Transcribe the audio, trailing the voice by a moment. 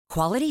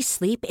Quality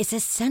sleep is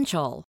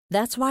essential.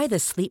 That's why the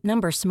Sleep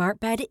Number Smart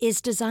Bed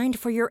is designed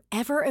for your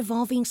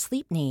ever-evolving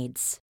sleep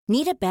needs.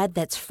 Need a bed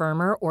that's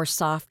firmer or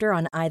softer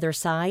on either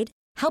side?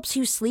 Helps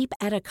you sleep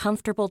at a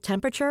comfortable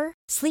temperature?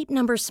 Sleep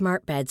Number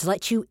Smart Beds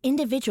let you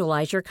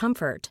individualize your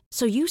comfort,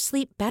 so you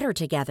sleep better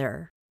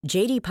together.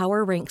 J.D.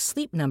 Power ranks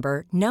Sleep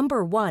Number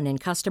number 1 in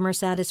customer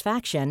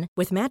satisfaction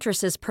with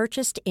mattresses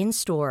purchased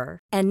in-store.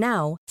 And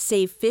now,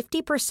 save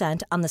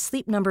 50% on the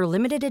Sleep Number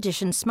Limited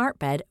Edition Smart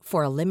Bed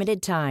for a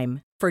limited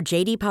time. For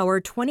J.D. Power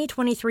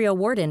 2023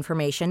 award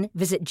information,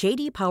 visit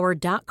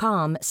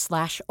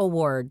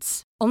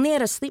jdpower.com/awards. Only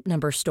at a Sleep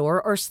Number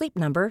store or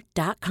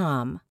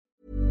sleepnumber.com.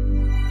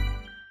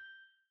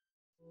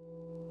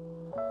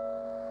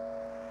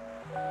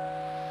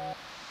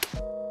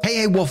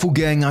 Hey Waffle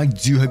Gang, I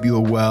do hope you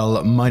are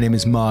well. My name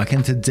is Mark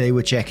and today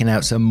we're checking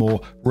out some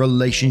more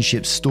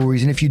relationship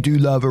stories. And if you do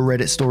love a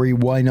Reddit story,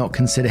 why not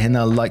consider hitting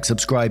that like,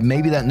 subscribe,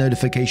 maybe that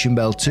notification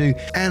bell too.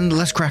 And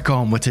let's crack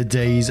on with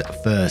today's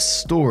first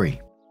story.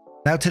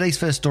 Now today's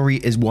first story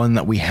is one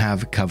that we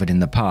have covered in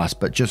the past,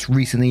 but just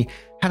recently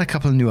had a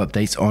couple of new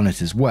updates on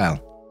it as well.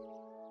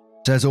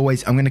 So as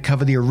always, I'm going to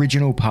cover the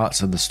original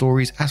parts of the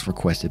stories as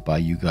requested by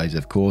you guys,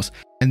 of course,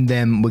 and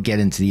then we'll get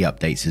into the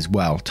updates as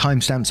well.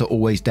 Timestamps are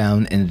always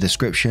down in the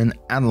description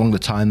and along the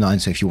timeline,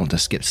 so if you want to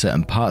skip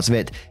certain parts of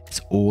it,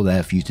 it's all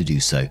there for you to do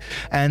so.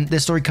 And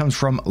this story comes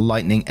from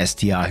Lightning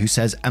STR, who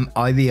says, "Am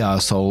I the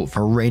arsehole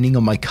for raining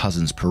on my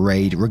cousin's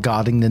parade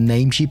regarding the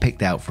name she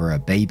picked out for her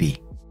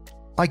baby?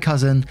 My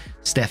cousin,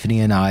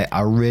 Stephanie, and I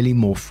are really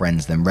more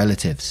friends than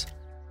relatives.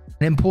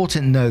 An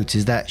important note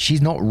is that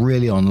she's not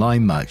really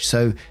online much,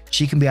 so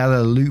she can be out of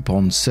the loop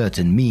on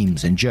certain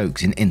memes and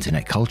jokes in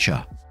internet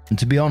culture. And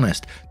to be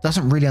honest,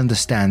 doesn't really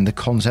understand the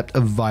concept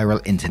of viral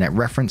internet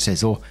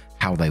references or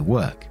how they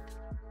work.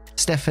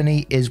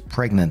 Stephanie is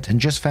pregnant and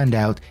just found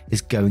out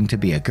is going to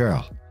be a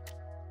girl.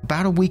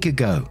 About a week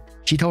ago,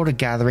 she told a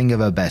gathering of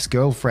her best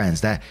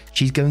girlfriends that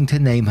she's going to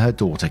name her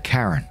daughter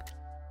Karen.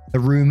 The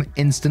room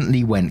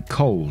instantly went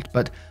cold,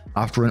 but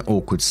after an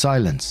awkward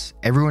silence,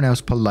 everyone else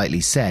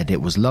politely said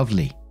it was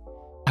lovely.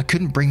 I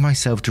couldn't bring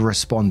myself to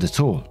respond at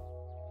all.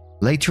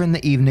 Later in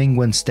the evening,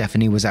 when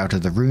Stephanie was out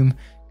of the room,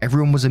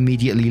 everyone was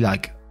immediately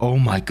like, oh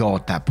my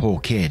god, that poor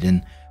kid,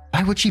 and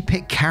why would she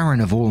pick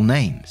Karen of all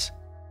names?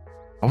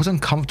 I was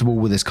uncomfortable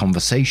with this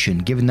conversation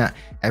given that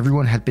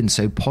everyone had been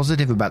so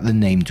positive about the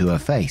name to her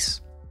face.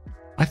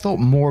 I thought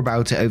more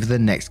about it over the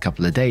next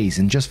couple of days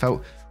and just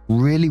felt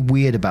really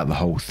weird about the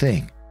whole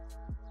thing.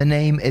 The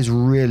name is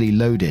really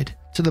loaded,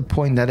 to the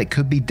point that it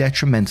could be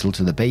detrimental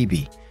to the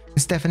baby,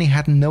 and Stephanie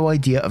had no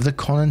idea of the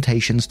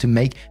connotations to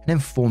make an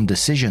informed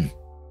decision.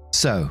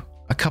 So,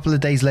 a couple of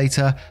days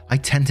later, I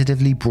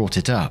tentatively brought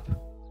it up.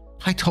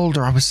 I told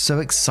her I was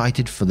so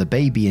excited for the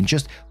baby and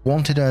just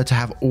wanted her to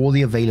have all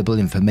the available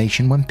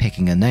information when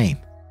picking a name.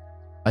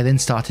 I then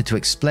started to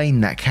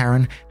explain that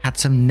Karen had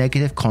some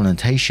negative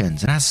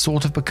connotations and has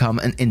sort of become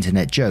an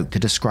internet joke to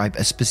describe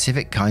a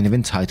specific kind of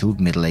entitled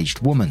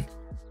middle-aged woman.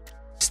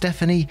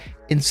 Stephanie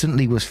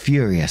instantly was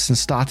furious and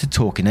started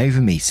talking over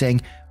me,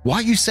 saying, "Why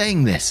are you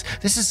saying this?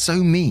 This is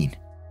so mean."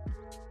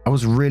 I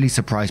was really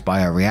surprised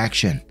by her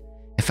reaction.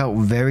 It felt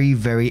very,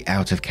 very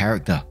out of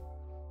character.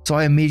 So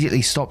I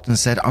immediately stopped and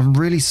said, "I'm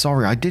really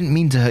sorry, I didn't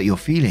mean to hurt your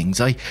feelings.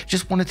 I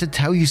just wanted to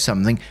tell you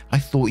something I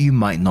thought you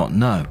might not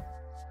know."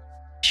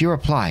 She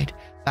replied,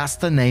 "That's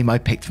the name I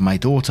picked for my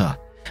daughter,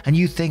 and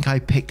you think I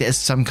picked it as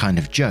some kind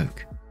of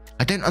joke.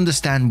 I don't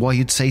understand why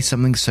you'd say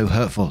something so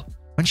hurtful."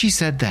 When she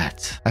said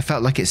that, I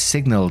felt like it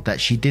signaled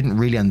that she didn't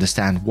really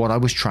understand what I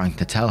was trying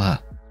to tell her.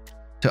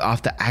 So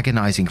after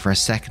agonizing for a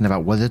second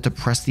about whether to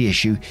press the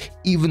issue,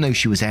 even though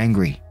she was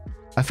angry,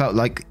 I felt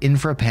like in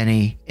for a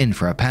penny, in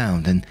for a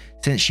pound, and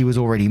since she was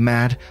already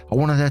mad, I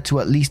wanted her to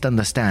at least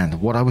understand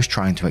what I was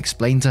trying to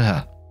explain to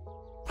her.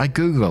 I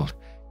googled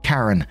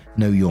Karen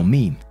Know Your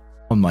Meme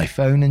on my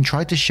phone and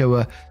tried to show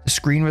her the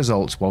screen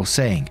results while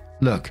saying,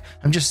 "Look,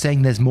 I'm just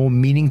saying there's more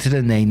meaning to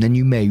the name than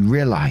you may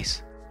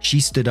realize." She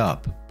stood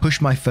up,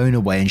 pushed my phone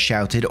away and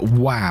shouted,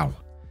 "Wow."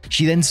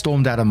 She then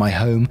stormed out of my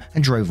home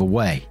and drove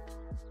away.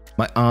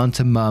 My aunt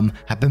and mum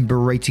had been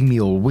berating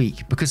me all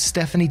week because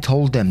Stephanie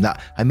told them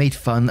that I made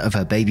fun of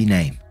her baby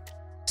name.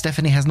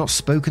 Stephanie has not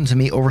spoken to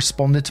me or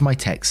responded to my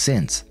text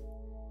since.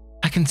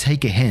 I can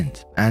take a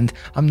hint, and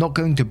I'm not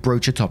going to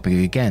broach a topic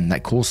again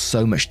that caused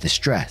so much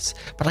distress,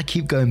 but I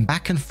keep going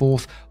back and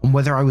forth on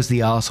whether I was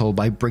the arsehole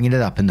by bringing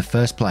it up in the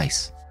first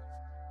place.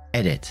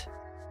 Edit.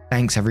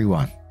 Thanks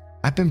everyone.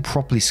 I've been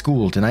properly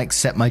schooled and I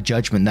accept my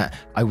judgment that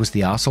I was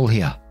the arsehole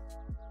here.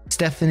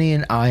 Stephanie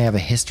and I have a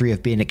history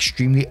of being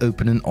extremely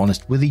open and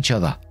honest with each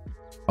other.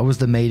 I was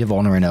the maid of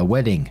honor in her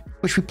wedding,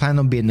 which we planned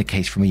on being the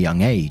case from a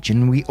young age,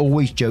 and we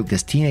always joked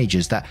as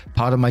teenagers that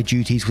part of my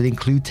duties would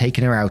include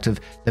taking her out of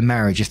the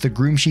marriage if the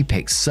groom she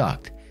picked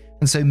sucked,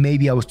 and so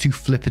maybe I was too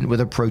flippant with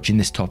approaching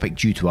this topic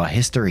due to our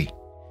history,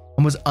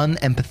 and was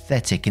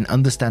unempathetic in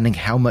understanding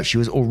how much she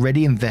was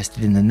already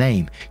invested in the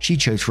name she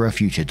chose for her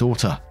future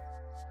daughter.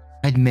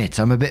 I admit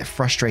I'm a bit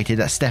frustrated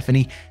that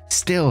Stephanie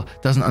still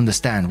doesn't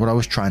understand what I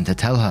was trying to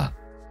tell her.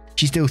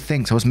 She still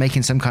thinks I was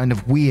making some kind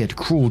of weird,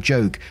 cruel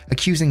joke,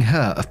 accusing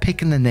her of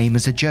picking the name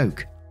as a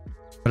joke.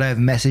 But I have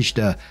messaged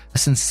her a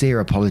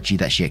sincere apology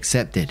that she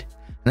accepted,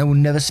 and I will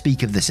never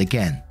speak of this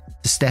again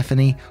to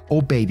Stephanie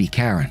or baby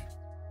Karen.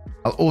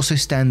 I'll also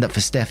stand up for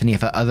Stephanie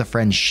if her other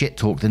friends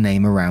shit-talk the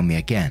name around me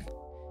again.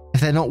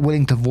 If they're not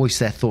willing to voice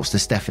their thoughts to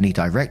Stephanie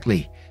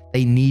directly,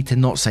 they need to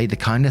not say the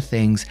kind of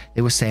things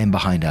they were saying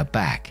behind her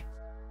back.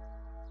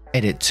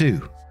 Edit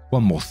 2.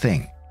 One more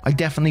thing. I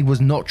definitely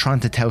was not trying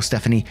to tell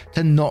Stephanie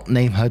to not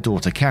name her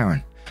daughter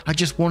Karen. I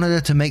just wanted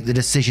her to make the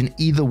decision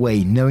either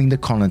way, knowing the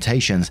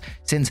connotations,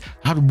 since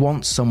I'd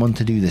want someone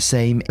to do the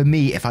same for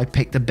me if I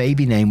picked a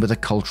baby name with a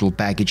cultural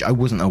baggage I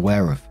wasn't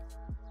aware of.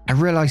 I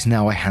realise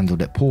now I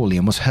handled it poorly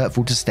and was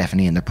hurtful to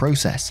Stephanie in the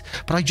process,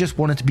 but I just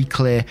wanted to be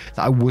clear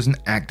that I wasn't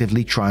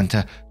actively trying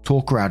to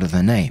talk her out of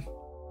the name.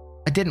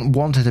 I didn't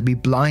want her to be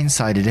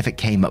blindsided if it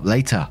came up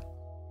later.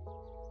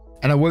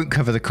 And I won't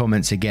cover the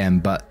comments again,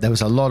 but there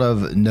was a lot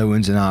of no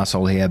one's an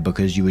arsehole here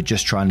because you were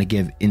just trying to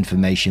give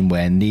information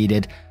where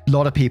needed. A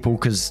lot of people,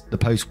 because the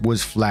post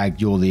was flagged,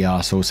 you're the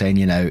arsehole, saying,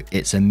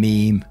 it's a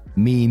meme.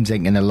 Memes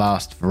ain't going to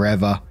last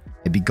forever.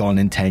 It'd be gone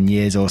in 10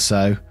 years or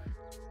so.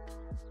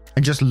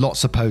 And just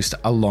lots of posts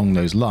along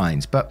those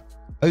lines. But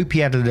OP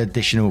added an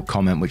additional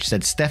comment which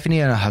said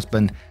Stephanie and her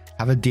husband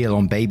have a deal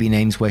on baby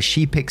names where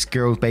she picks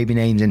girls' baby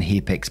names and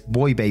he picks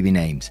boy baby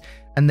names,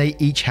 and they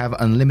each have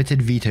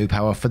unlimited veto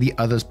power for the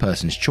other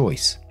person's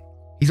choice.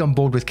 He's on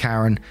board with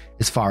Karen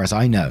as far as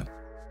I know.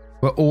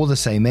 We're all the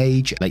same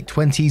age, late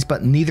 20s,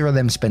 but neither of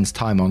them spends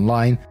time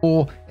online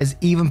or is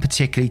even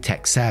particularly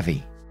tech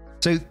savvy.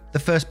 So the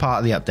first part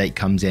of the update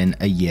comes in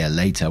a year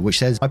later, which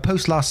says, my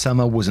post last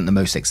summer wasn't the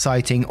most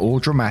exciting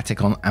or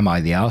dramatic on Am I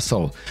the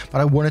Arsehole,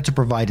 but I wanted to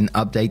provide an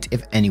update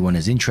if anyone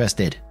is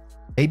interested.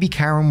 Baby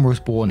Karen was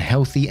born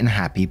healthy and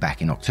happy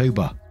back in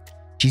October.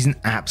 She's an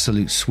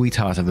absolute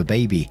sweetheart of a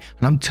baby,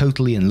 and I'm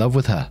totally in love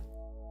with her.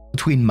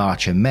 Between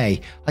March and May,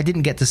 I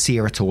didn't get to see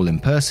her at all in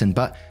person,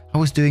 but I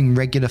was doing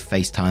regular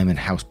FaceTime and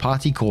house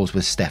party calls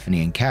with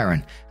Stephanie and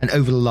Karen, and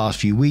over the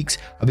last few weeks,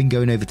 I've been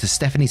going over to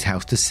Stephanie's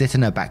house to sit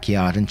in her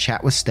backyard and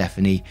chat with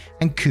Stephanie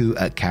and coo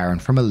at Karen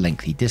from a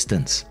lengthy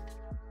distance.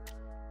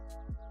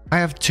 I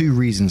have two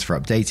reasons for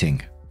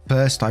updating.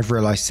 First, I've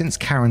realised since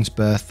Karen's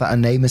birth that her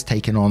name has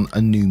taken on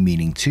a new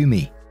meaning to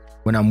me.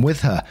 When I'm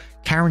with her,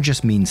 Karen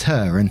just means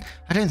her, and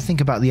I don't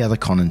think about the other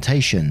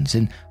connotations.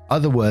 In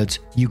other words,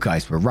 you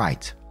guys were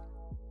right.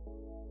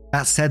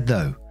 That said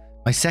though,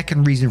 my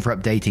second reason for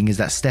updating is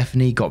that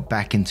Stephanie got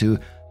back into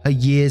her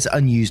years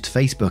unused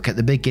Facebook at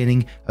the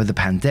beginning of the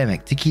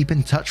pandemic to keep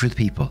in touch with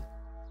people.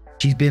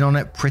 She's been on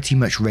it pretty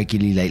much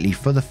regularly lately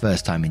for the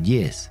first time in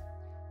years.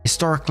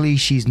 Historically,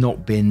 she's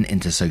not been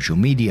into social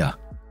media.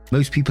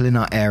 Most people in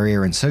our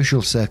area and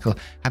social circle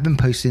have been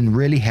posting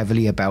really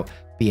heavily about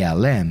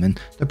BLM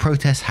and the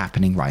protests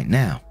happening right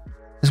now,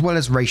 as well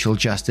as racial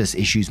justice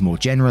issues more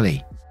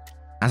generally.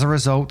 As a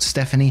result,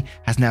 Stephanie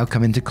has now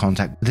come into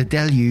contact with a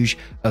deluge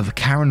of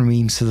Karen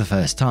memes for the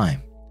first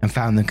time and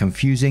found them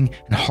confusing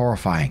and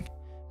horrifying,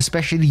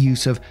 especially the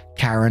use of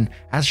Karen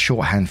as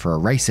shorthand for a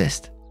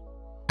racist.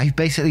 I've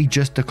basically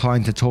just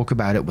declined to talk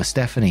about it with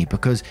Stephanie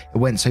because it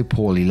went so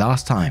poorly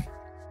last time.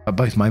 But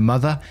both my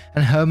mother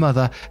and her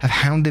mother have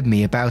hounded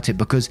me about it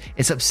because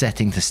it's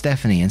upsetting to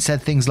Stephanie and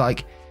said things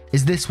like,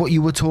 "Is this what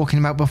you were talking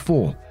about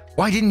before?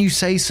 Why didn't you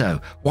say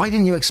so? Why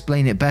didn't you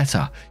explain it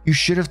better? You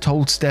should have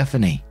told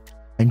Stephanie."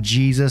 And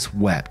Jesus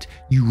wept,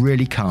 you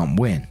really can't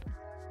win.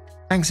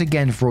 Thanks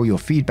again for all your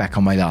feedback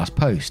on my last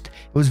post.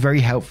 It was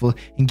very helpful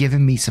in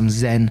giving me some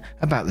zen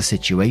about the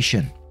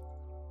situation.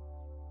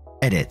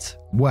 Edit.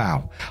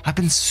 Wow, I've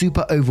been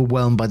super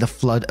overwhelmed by the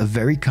flood of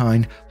very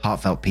kind,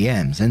 heartfelt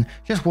PMs and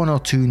just one or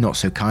two not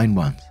so kind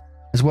ones,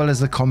 as well as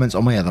the comments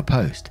on my other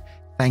post.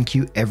 Thank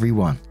you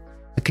everyone.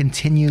 It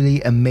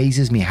continually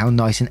amazes me how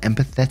nice and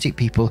empathetic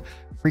people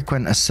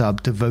frequent a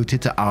sub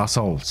devoted to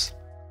arseholes.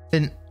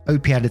 Then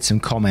OP added some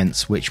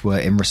comments which were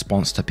in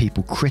response to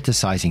people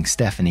criticizing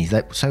Stephanie.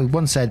 So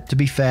one said, to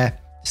be fair,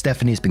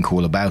 Stephanie has been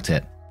cool about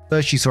it.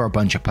 First she saw a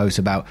bunch of posts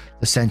about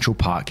the Central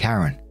Park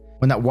Karen,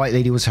 when that white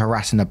lady was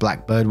harassing a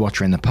black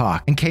birdwatcher in the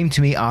park, and came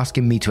to me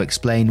asking me to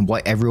explain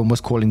why everyone was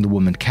calling the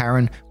woman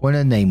Karen when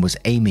her name was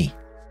Amy.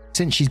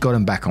 Since she's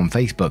gotten back on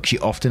Facebook, she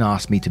often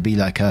asked me to be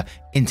like her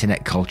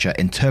internet culture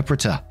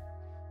interpreter.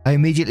 I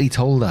immediately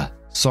told her,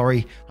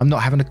 sorry, I'm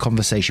not having a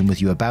conversation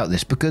with you about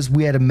this because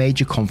we had a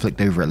major conflict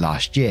over it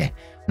last year,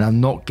 and I'm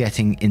not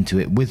getting into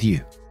it with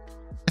you.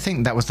 I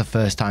think that was the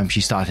first time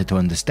she started to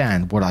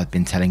understand what I'd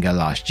been telling her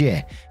last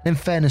year, and in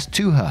fairness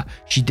to her,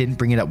 she didn't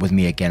bring it up with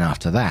me again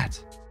after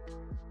that.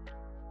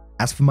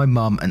 As for my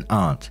mum and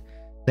aunt,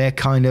 they're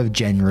kind of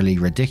generally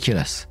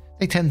ridiculous.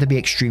 They tend to be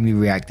extremely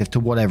reactive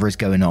to whatever is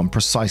going on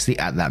precisely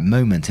at that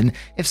moment, and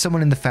if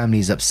someone in the family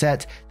is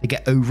upset, they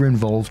get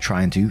over-involved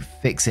trying to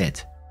fix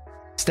it.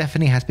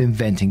 Stephanie has been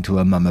venting to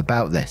her mum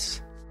about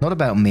this. Not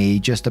about me,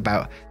 just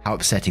about how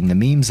upsetting the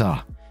memes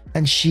are.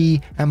 And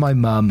she and my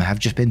mum have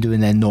just been doing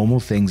their normal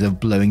things of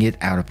blowing it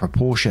out of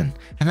proportion,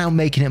 and now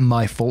making it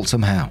my fault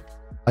somehow.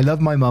 I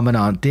love my mum and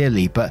aunt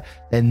dearly, but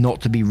they're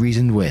not to be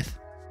reasoned with.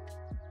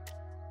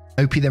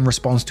 Opie then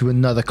responds to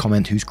another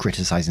comment who's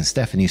criticizing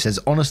Stephanie, who says,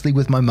 honestly,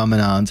 with my mum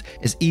and aunt,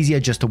 it's easier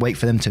just to wait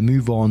for them to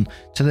move on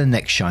to the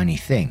next shiny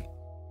thing.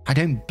 I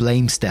don't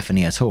blame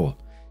Stephanie at all.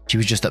 She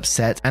was just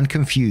upset and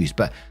confused,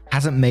 but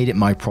hasn't made it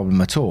my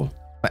problem at all.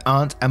 My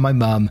aunt and my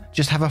mum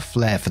just have a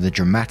flair for the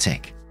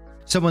dramatic.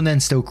 Someone then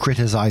still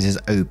criticizes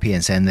Opie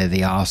and saying they're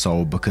the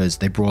arsehole because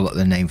they brought up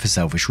the name for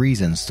selfish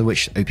reasons, to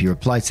which Opie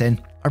replied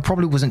saying, I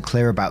probably wasn't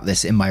clear about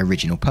this in my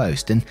original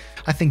post, and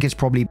I think it's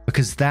probably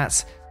because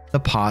that's the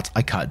part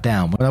I cut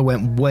down when I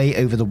went way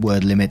over the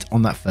word limit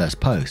on that first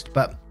post.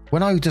 But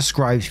when I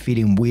described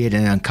feeling weird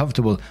and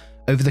uncomfortable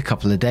over the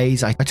couple of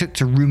days I took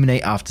to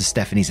ruminate after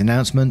Stephanie's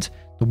announcement,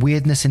 the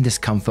weirdness and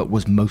discomfort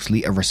was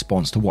mostly a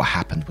response to what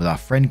happened with our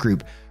friend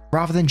group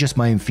rather than just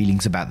my own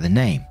feelings about the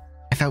name.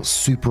 I felt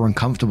super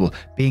uncomfortable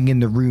being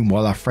in the room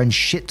while our friends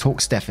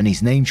shit-talked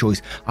Stephanie's name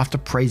choice after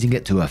praising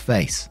it to her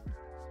face.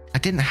 I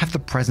didn't have the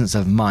presence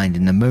of mind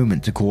in the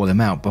moment to call them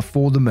out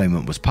before the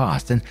moment was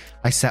past, and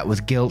I sat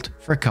with guilt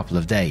for a couple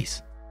of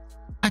days.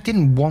 I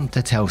didn't want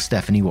to tell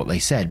Stephanie what they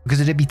said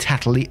because it'd be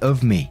tattly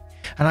of me,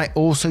 and I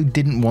also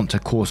didn't want to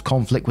cause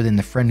conflict within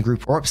the friend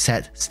group or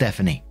upset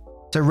Stephanie.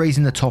 So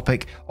raising the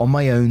topic on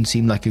my own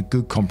seemed like a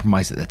good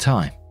compromise at the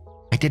time.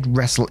 I did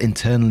wrestle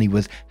internally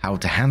with how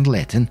to handle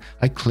it, and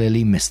I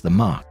clearly missed the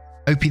mark.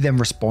 Opie then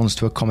responds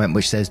to a comment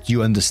which says, do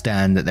you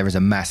understand that there is a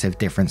massive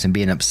difference in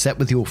being upset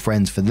with your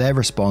friends for their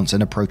response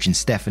and approaching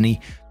Stephanie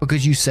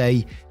because you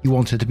say you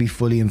want her to be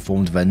fully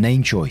informed of her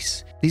name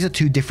choice? These are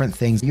two different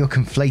things you're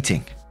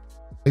conflating.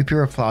 Opie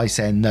replies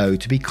saying, no,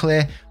 to be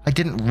clear, I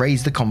didn't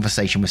raise the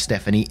conversation with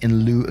Stephanie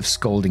in lieu of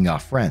scolding our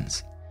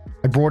friends.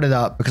 I brought it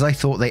up because I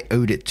thought they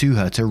owed it to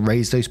her to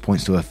raise those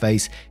points to her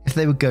face if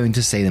they were going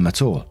to say them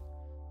at all.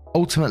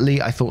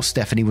 Ultimately, I thought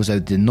Stephanie was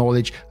owed the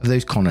knowledge of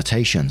those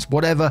connotations,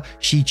 whatever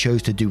she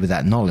chose to do with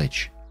that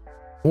knowledge.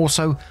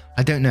 Also,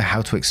 I don't know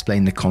how to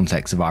explain the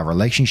context of our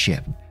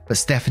relationship, but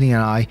Stephanie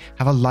and I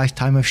have a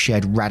lifetime of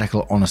shared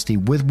radical honesty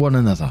with one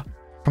another.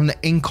 From the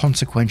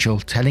inconsequential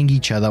telling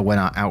each other when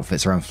our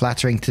outfits are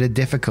unflattering to the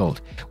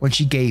difficult when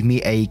she gave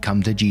me a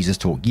come to Jesus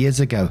talk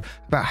years ago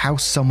about how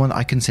someone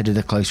I considered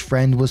a close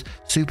friend was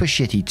super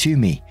shitty to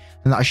me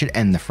and that I should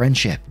end the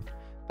friendship.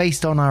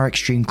 Based on our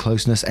extreme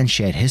closeness and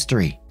shared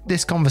history,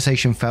 this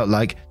conversation felt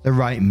like the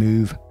right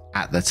move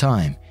at the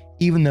time,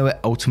 even though it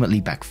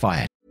ultimately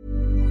backfired.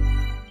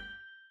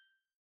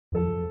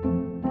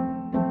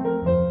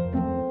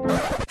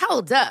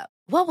 Hold up.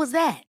 What was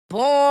that?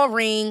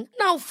 Boring.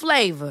 No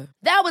flavor.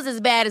 That was as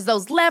bad as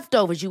those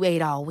leftovers you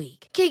ate all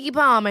week. Keke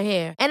Palmer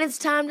here, and it's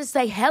time to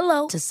say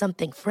hello to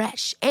something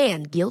fresh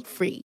and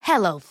guilt-free.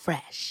 Hello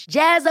Fresh.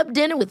 Jazz up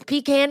dinner with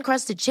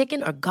pecan-crusted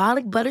chicken or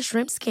garlic butter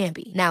shrimp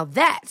scampi. Now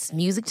that's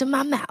music to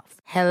my mouth.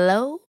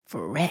 Hello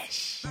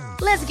Fresh.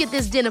 Let's get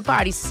this dinner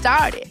party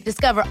started.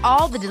 Discover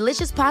all the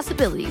delicious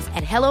possibilities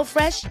at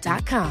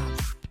HelloFresh.com.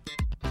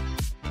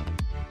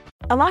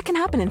 A lot can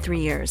happen in 3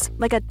 years,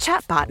 like a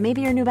chatbot may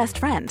be your new best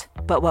friend.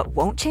 But what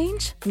won't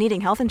change? Needing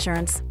health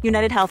insurance.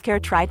 United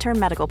Healthcare Tri-Term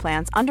Medical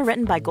Plans,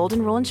 underwritten by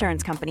Golden Rule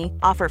Insurance Company,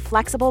 offer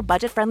flexible,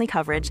 budget-friendly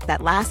coverage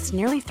that lasts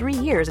nearly 3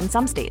 years in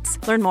some states.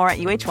 Learn more at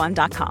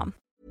uh1.com.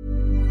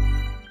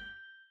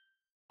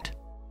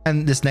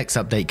 And this next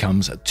update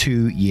comes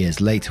 2 years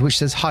later, which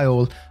says, hi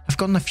all, I've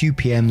gotten a few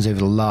PMs over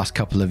the last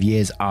couple of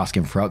years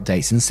asking for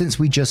updates, and since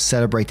we just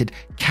celebrated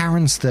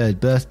Karen's 3rd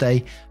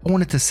birthday, I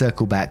wanted to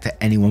circle back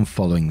to anyone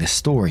following this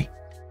story.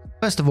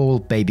 First of all,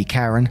 baby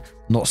Karen,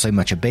 not so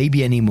much a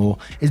baby anymore,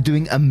 is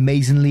doing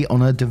amazingly on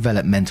her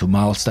developmental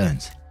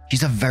milestones.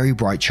 She's a very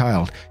bright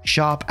child,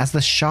 sharp as the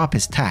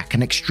sharpest tack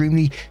and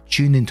extremely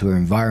tuned into her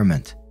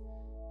environment.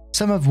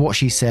 Some of what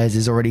she says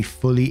is already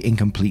fully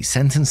incomplete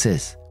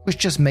sentences, which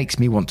just makes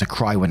me want to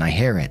cry when I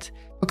hear it,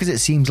 because it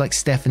seems like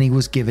Stephanie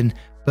was given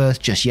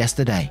birth just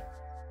yesterday.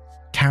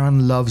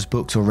 Karen loves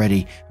books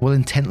already, will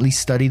intently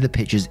study the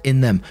pictures in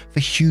them for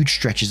huge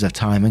stretches of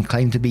time and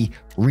claim to be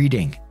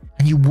reading.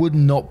 And you would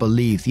not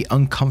believe the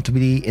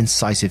uncomfortably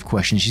incisive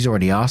questions she's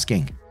already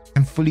asking.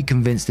 I'm fully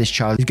convinced this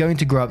child is going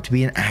to grow up to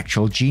be an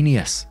actual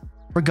genius.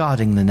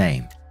 Regarding the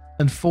name,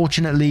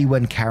 unfortunately,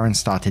 when Karen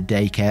started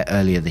daycare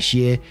earlier this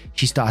year,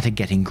 she started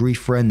getting grief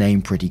for her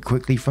name pretty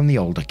quickly from the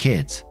older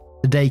kids.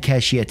 The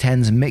daycare she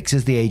attends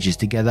mixes the ages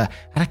together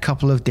at a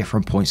couple of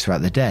different points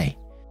throughout the day.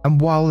 And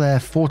while there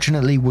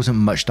fortunately wasn't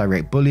much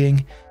direct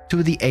bullying, 2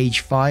 of the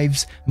age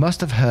 5s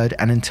must have heard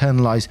and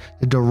internalized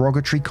the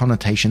derogatory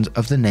connotations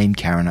of the name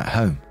Karen at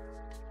home.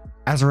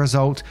 As a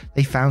result,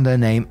 they found her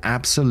name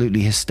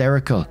absolutely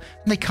hysterical,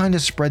 and they kind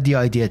of spread the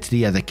idea to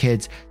the other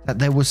kids that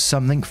there was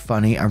something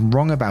funny and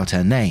wrong about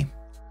her name.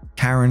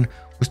 Karen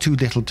was too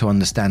little to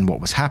understand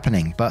what was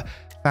happening, but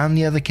found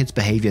the other kids'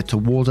 behavior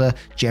toward her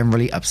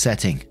generally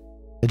upsetting.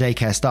 The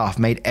daycare staff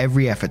made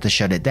every effort to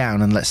shut it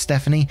down and let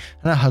Stephanie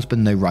and her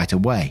husband know right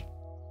away.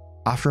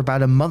 After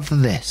about a month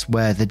of this,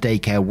 where the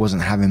daycare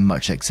wasn't having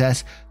much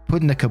success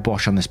putting the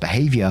kibosh on this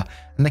behavior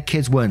and the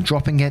kids weren't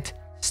dropping it,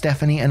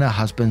 Stephanie and her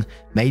husband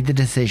made the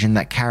decision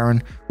that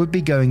Karen would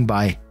be going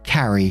by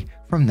Carrie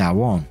from now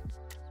on,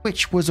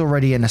 which was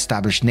already an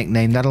established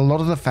nickname that a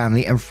lot of the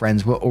family and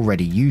friends were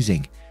already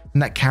using,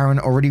 and that Karen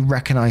already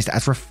recognized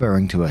as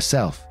referring to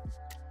herself.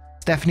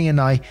 Stephanie and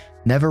I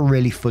never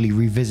really fully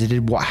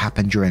revisited what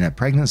happened during her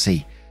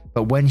pregnancy,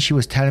 but when she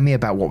was telling me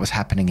about what was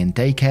happening in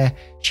daycare,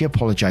 she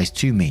apologized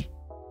to me.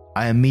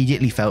 I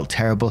immediately felt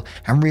terrible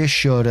and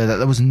reassured her that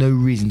there was no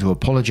reason to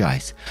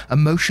apologize.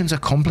 Emotions are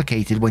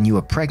complicated when you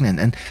are pregnant,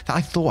 and that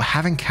I thought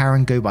having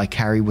Karen go by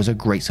Carrie was a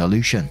great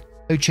solution.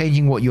 Though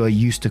changing what you are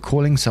used to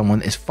calling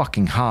someone is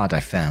fucking hard,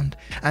 I found,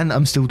 and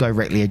I'm still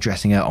directly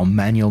addressing her on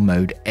manual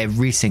mode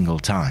every single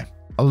time.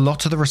 A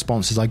lot of the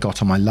responses I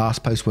got on my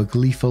last post were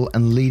gleeful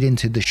and lead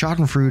into the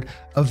schadenfreude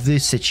of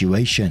this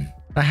situation.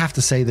 I have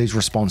to say those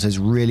responses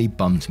really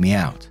bummed me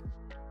out.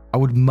 I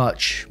would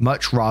much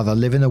rather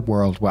live in a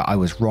world where I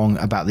was wrong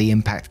about the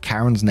impact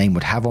Karen's name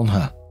would have on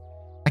her.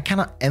 I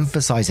cannot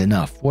emphasize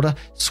enough what a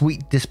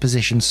sweet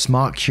disposition,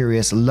 smart,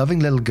 curious, loving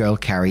little girl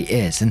Carrie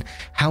is, and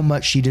how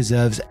much she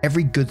deserves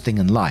every good thing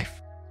in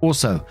life.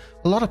 Also,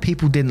 a lot of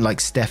people didn't like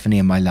Stephanie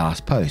in my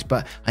last post,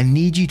 but I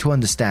need you to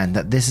understand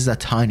that this is a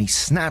tiny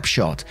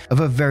snapshot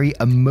of a very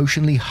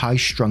emotionally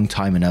high-strung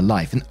time in her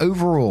life, and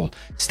overall,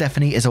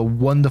 Stephanie is a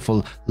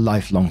wonderful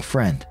lifelong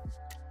friend.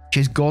 She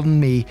has gotten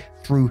me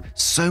through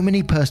so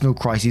many personal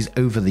crises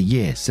over the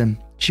years, and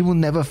she will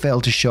never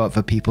fail to show up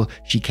for people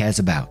she cares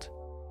about.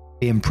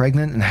 Being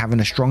pregnant and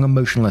having a strong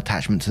emotional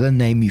attachment to the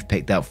name you've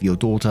picked out for your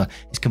daughter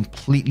is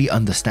completely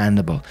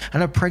understandable,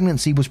 and her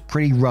pregnancy was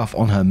pretty rough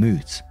on her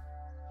moods.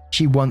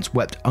 She once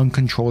wept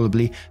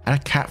uncontrollably at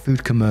a cat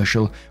food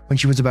commercial when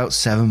she was about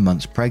 7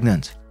 months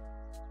pregnant.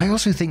 I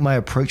also think my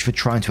approach for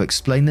trying to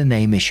explain the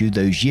name issue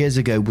those years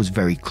ago was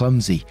very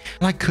clumsy,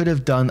 and I could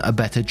have done a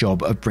better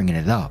job of bringing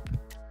it up.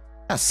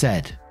 That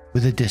said,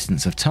 with the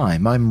distance of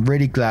time, I'm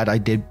really glad I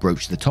did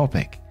broach the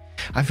topic.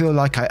 I feel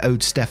like I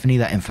owed Stephanie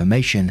that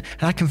information,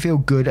 and I can feel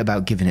good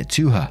about giving it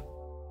to her.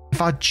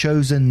 If I'd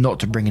chosen not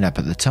to bring it up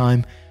at the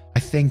time, I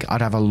think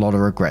I'd have a lot of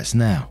regrets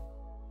now.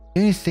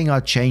 The only thing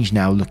I'd change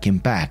now looking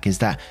back is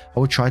that I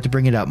would try to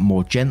bring it up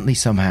more gently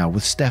somehow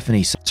with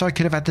Stephanie so I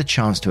could have had the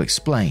chance to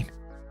explain.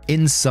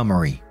 In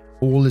summary,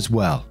 all is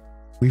well.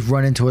 We've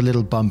run into a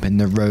little bump in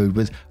the road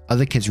with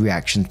other kids'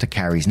 reactions to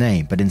Carrie's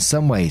name, but in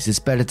some ways it's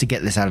better to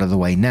get this out of the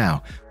way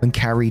now when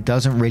Carrie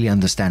doesn't really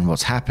understand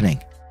what's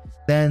happening.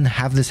 Then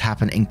have this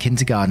happen in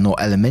kindergarten or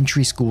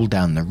elementary school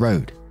down the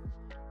road,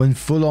 when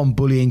full-on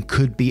bullying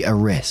could be a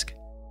risk.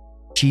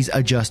 She's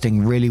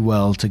adjusting really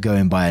well to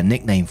going by a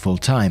nickname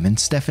full-time, and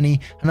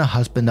Stephanie and her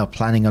husband are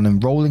planning on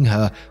enrolling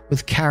her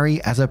with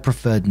Carrie as her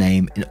preferred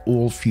name in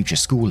all future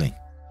schooling.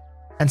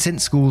 And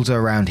since schools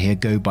around here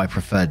go by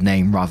preferred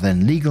name rather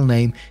than legal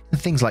name in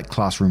things like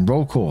classroom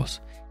roll calls,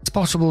 it's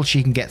possible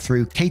she can get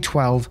through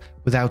K-12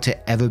 without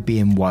it ever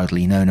being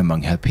widely known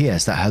among her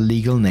peers that her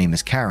legal name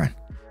is Karen.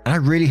 And I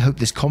really hope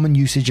this common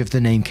usage of the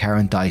name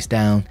Karen dies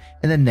down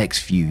in the next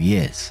few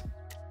years.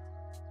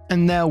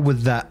 And now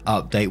with that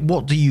update,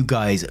 what do you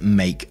guys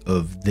make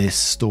of this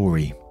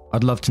story?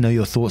 I'd love to know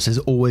your thoughts as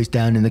always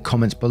down in the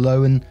comments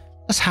below, and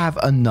let's have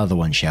another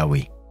one, shall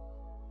we?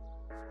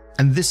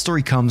 And this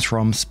story comes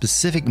from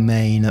Specific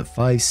Maine at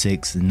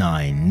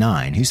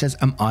 5699, who says,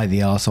 am I the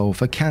arsehole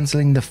for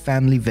cancelling the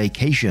family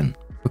vacation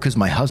because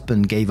my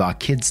husband gave our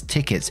kids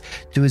tickets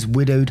to his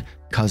widowed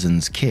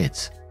cousin's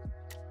kids?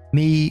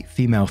 Me,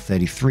 female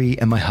 33,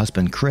 and my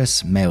husband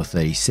Chris, male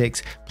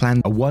 36,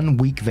 planned a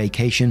 1-week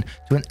vacation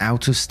to an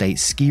out-of-state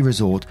ski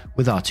resort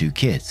with our 2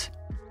 kids.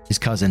 His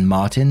cousin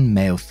Martin,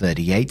 male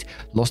 38,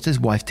 lost his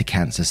wife to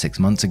cancer 6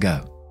 months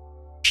ago.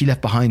 She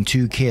left behind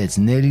 2 kids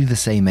nearly the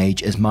same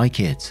age as my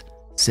kids,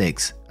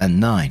 6 and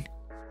 9.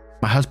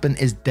 My husband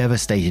is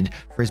devastated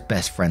for his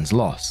best friend's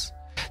loss.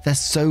 They're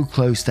so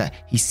close that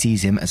he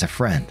sees him as a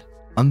friend,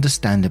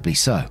 understandably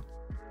so.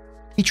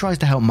 He tries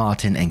to help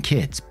Martin and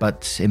kids,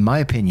 but in my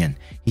opinion,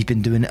 he's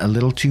been doing a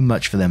little too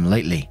much for them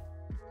lately.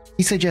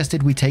 He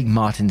suggested we take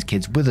Martin's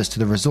kids with us to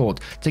the resort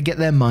to get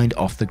their mind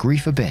off the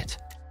grief a bit.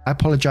 I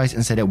apologized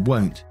and said it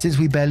won't, since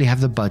we barely have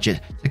the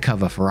budget to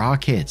cover for our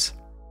kids.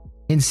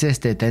 He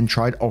insisted, then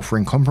tried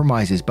offering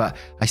compromises, but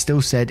I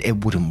still said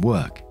it wouldn't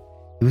work.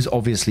 He was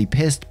obviously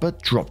pissed,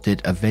 but dropped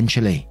it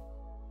eventually.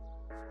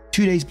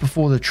 2 days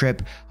before the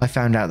trip, I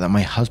found out that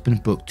my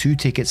husband booked 2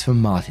 tickets for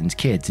Martin's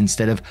kids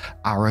instead of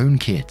our own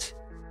kids.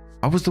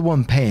 I was the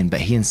one paying, but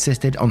he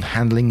insisted on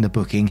handling the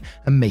booking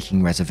and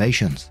making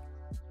reservations.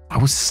 I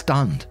was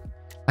stunned.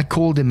 I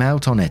called him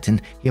out on it,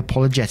 and he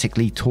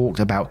apologetically talked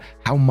about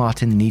how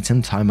Martin needs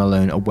some time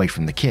alone away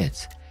from the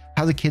kids,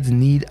 how the kids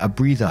need a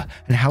breather,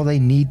 and how they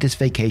need this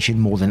vacation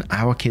more than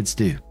our kids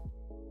do.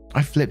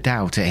 I flipped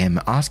out at him,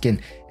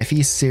 asking if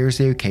he is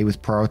seriously okay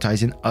with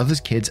prioritizing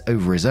others' kids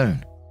over his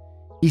own.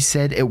 He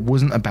said it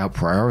wasn't about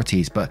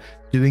priorities, but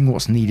doing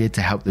what's needed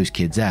to help those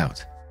kids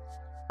out.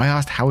 I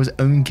asked how his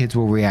own kids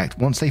will react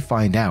once they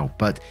find out,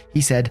 but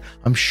he said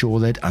I'm sure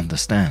they'd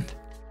understand.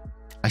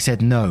 I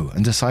said no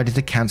and decided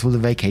to cancel the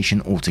vacation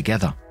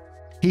altogether.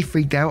 He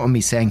freaked out on me,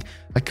 saying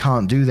I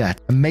can't do that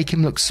and make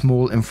him look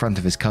small in front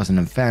of his cousin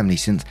and family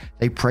since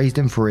they praised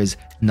him for his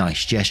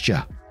nice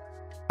gesture.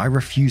 I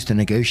refused to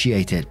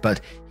negotiate it, but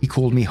he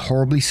called me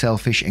horribly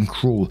selfish and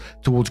cruel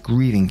towards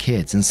grieving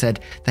kids and said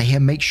that he'll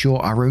make sure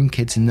our own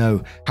kids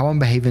know how I'm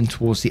behaving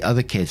towards the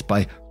other kids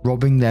by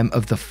robbing them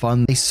of the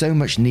fun they so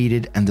much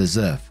needed and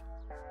deserve.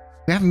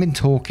 We haven't been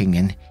talking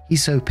and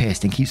he's so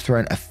pissed and keeps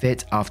throwing a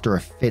fit after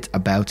a fit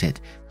about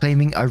it,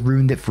 claiming I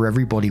ruined it for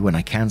everybody when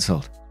I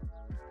cancelled.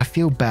 I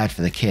feel bad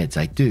for the kids,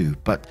 I do,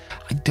 but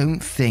I don't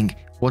think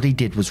what he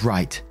did was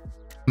right.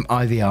 Am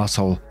I the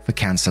arsehole for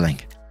cancelling?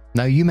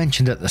 Now, you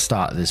mentioned at the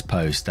start of this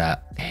post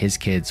that his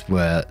kids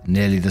were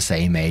nearly the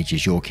same age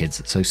as your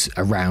kids, so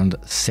around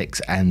 6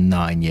 and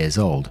 9 years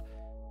old.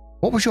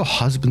 What was your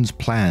husband's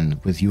plan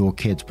with your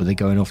kids? Were they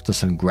going off to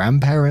some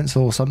grandparents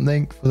or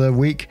something for the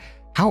week?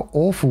 How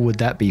awful would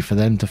that be for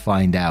them to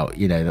find out,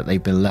 that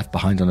they've been left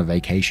behind on a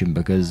vacation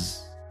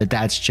because the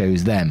dads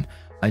chose them?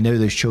 I know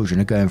those children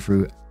are going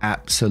through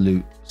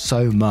absolute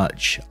so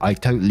much. I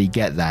totally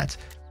get that.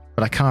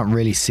 But I can't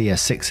really see a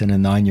 6 and a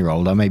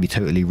 9-year-old, I may be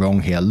totally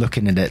wrong here,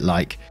 looking at it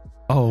like,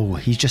 oh,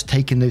 he's just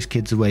taking those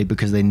kids away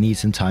because they need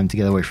some time to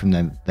get away from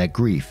their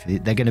grief.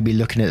 They're going to be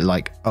looking at it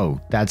like, oh,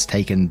 dad's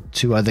taken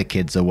 2 other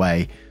kids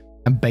away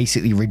and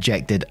basically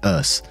rejected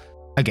us.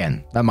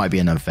 Again, that might be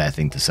an unfair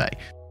thing to say.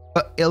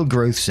 But Ill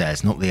Growth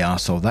says, not the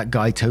arsehole, that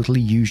guy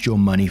totally used your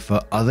money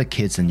for other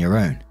kids than your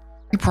own.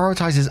 He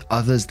prioritizes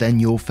others than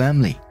your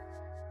family.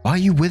 Why are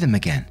you with him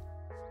again?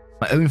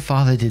 My own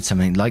father did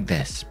something like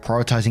this,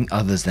 prioritizing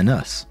others than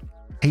us.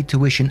 Paid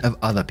tuition of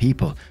other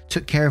people,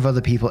 took care of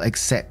other people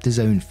except his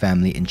own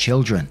family and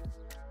children.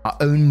 Our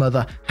own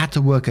mother had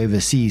to work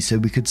overseas so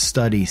we could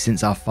study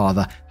since our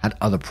father had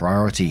other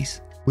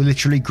priorities. We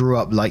literally grew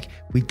up like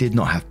we did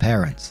not have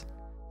parents.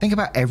 Think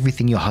about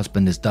everything your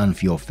husband has done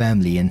for your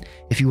family and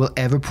if you will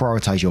ever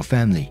prioritize your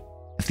family.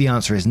 If the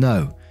answer is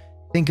no,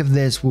 think of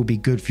this will be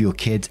good for your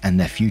kids and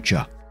their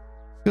future.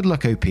 Good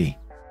luck, OP.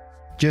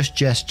 Just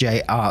Jess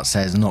J Art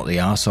says, not the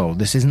arsehole.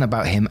 This isn't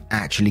about him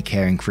actually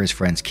caring for his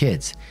friends'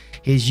 kids.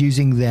 He's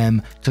using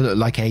them to look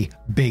like a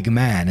big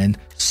man and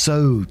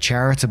so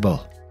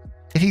charitable.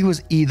 If he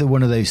was either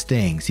one of those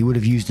things, he would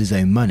have used his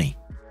own money.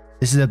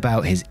 This is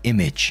about his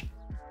image.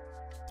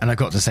 And I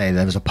got to say,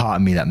 there was a part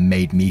of me that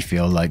made me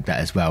feel like that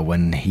as well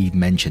when he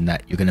mentioned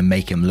that you're going to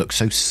make him look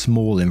so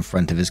small in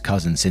front of his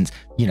cousin since,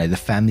 the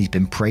family's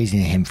been praising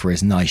him for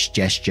his nice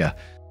gesture.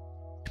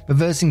 But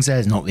Versing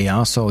says, not the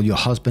arsehole, your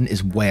husband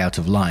is way out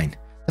of line.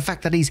 The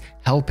fact that he's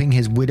helping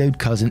his widowed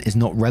cousin is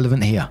not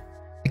relevant here.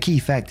 The key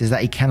fact is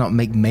that he cannot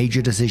make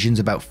major decisions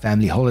about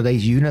family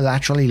holidays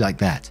unilaterally like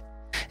that.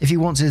 If he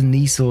wants his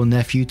niece or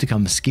nephew to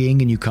come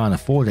skiing and you can't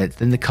afford it,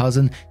 then the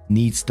cousin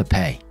needs to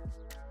pay.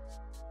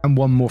 And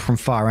one more from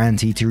Far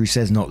Anteater who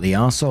says, not the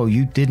arsehole,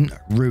 you didn't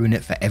ruin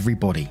it for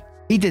everybody.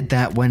 He did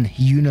that when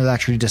he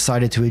unilaterally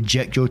decided to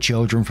eject your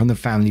children from the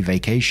family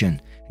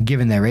vacation.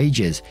 Given their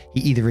ages,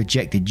 he either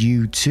rejected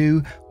you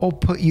too or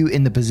put you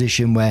in the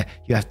position where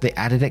you have the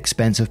added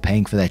expense of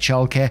paying for their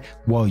childcare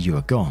while you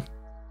are gone.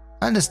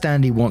 I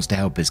understand he wants to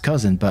help his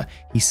cousin, but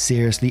he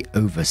seriously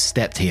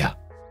overstepped here.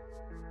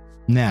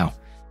 Now,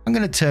 I'm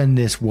going to turn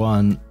this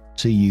one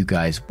to you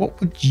guys. What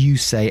would you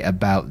say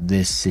about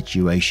this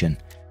situation?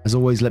 As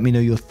always, let me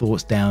know your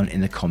thoughts down in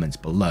the comments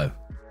below.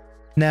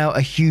 Now,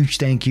 a huge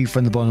thank you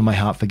from the bottom of my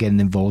heart for getting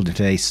involved in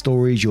today's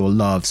stories. Your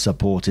love,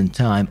 support, and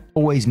time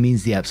always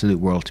means the absolute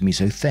world to me,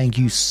 so thank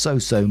you so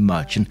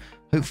much, and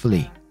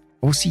hopefully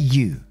I'll see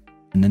you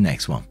in the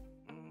next one.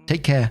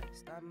 Take care,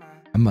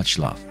 and much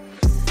love.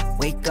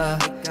 Wake up,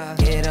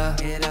 get up,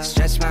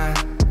 stretch my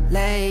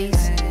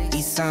legs,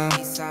 eat some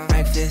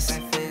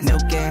breakfast,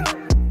 milk and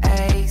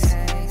eggs,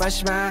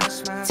 brush my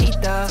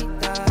teeth up,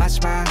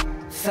 wash my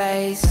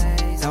face,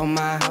 throw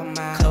my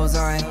clothes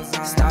on,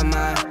 start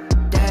my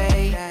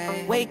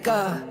day. Wake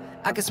up,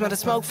 I can smell the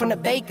smoke from the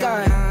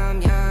bacon.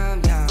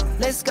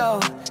 Let's go,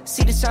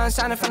 see the sun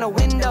shining from the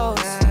windows.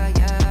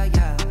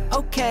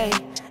 Okay,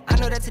 I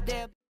know that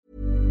today.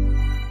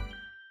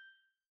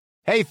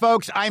 Hey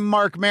folks, I'm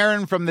Mark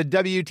Maron from the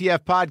WTF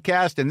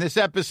Podcast, and this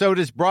episode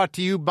is brought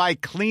to you by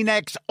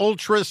Kleenex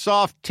Ultra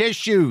Soft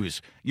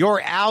Tissues,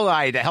 your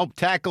ally to help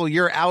tackle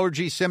your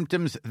allergy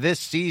symptoms this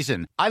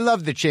season. I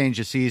love the change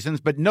of seasons,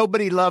 but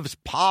nobody loves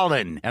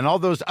pollen and all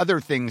those other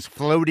things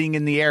floating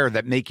in the air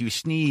that make you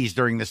sneeze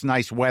during this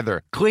nice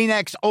weather.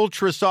 Kleenex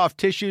Ultra Soft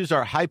Tissues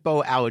are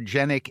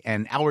hypoallergenic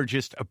and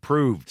allergist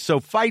approved, so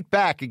fight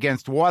back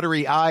against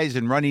watery eyes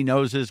and runny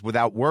noses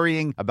without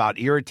worrying about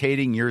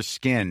irritating your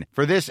skin.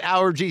 For this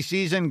allergy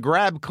season,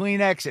 grab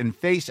Kleenex and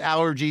face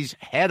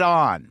allergies head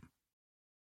on.